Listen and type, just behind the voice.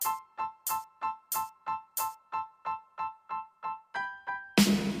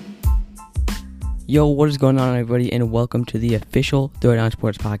Yo, what is going on, everybody, and welcome to the official Throwdown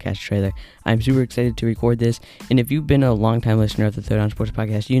Sports Podcast trailer. I'm super excited to record this, and if you've been a long-time listener of the Throwdown Sports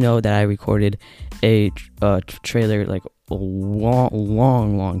Podcast, you know that I recorded a trailer like a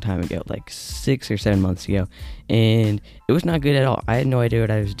long time ago, like 6 or 7 months ago, and it was not good at all. I had no idea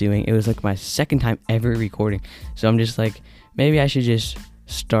what I was doing. It was like my second time ever recording, so I'm just like, maybe I should just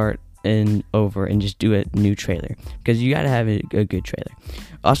start over and just do a new trailer, because you gotta have a good trailer.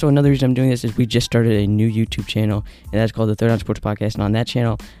 Also, another reason I'm doing this is we just started a new YouTube channel, and that's called the Throwdown Sports Podcast, and on that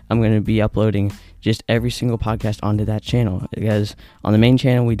channel I'm going to be uploading just every single podcast onto that channel, because on the main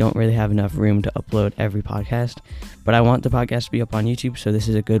channel we don't really have enough room to upload every podcast, but I want the podcast to be up on YouTube, so this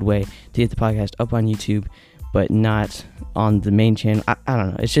is a good way to get the podcast up on YouTube but not on the main channel. I don't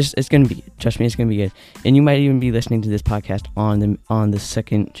know. It's going to be good. Trust me, it's going to be good. And you might even be listening to this podcast on the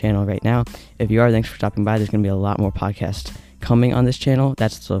second channel right now. If you are, thanks for stopping by. There's going to be a lot more podcasts coming on this channel.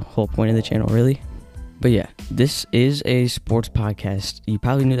 That's the whole point of the channel, really. But yeah, this is a sports podcast. You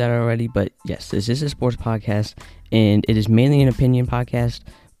probably knew that already, but yes, this is a sports podcast, and it is mainly an opinion podcast.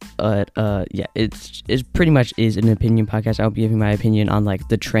 Yeah, it's pretty much is an opinion podcast. I'll be giving my opinion on like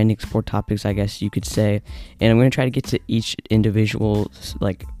the trending sport topics, I guess you could say, and I'm going to try to get to each individual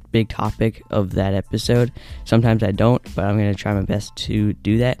like big topic of that episode. Sometimes I don't, but I'm going to try my best to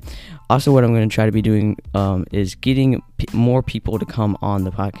do that. Also, what I'm going to try to be doing is getting more people to come on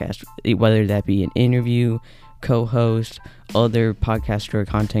the podcast, whether that be an interview, co-host, other podcaster or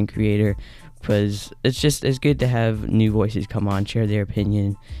content creator, because it's good to have new voices come on, share their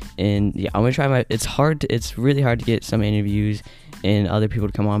opinion. And yeah, I'm gonna try it's really hard to get some interviews and other people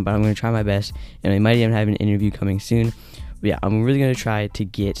to come on, but I'm gonna try my best, and I might even have an interview coming soon. But yeah, I'm really gonna try to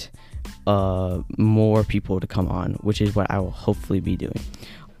get more people to come on, which is what I will hopefully be doing.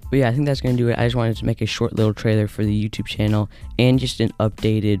 But yeah, I think that's gonna do it. I just wanted to make a short little trailer for the YouTube channel and just an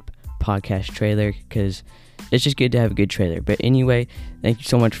updated podcast trailer, because it's just good to have a good trailer. But anyway, thank you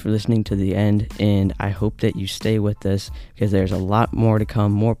so much for listening to the end, and I hope that you stay with us, because there's a lot more to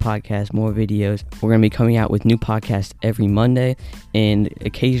come, more podcasts, more videos. We're going to be coming out with new podcasts every Monday and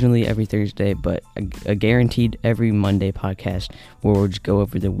occasionally every Thursday, but a guaranteed every Monday podcast where we'll just go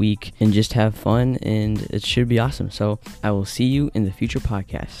over the week and just have fun, and it should be awesome. So I will see you in the future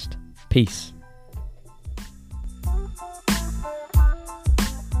podcast. Peace.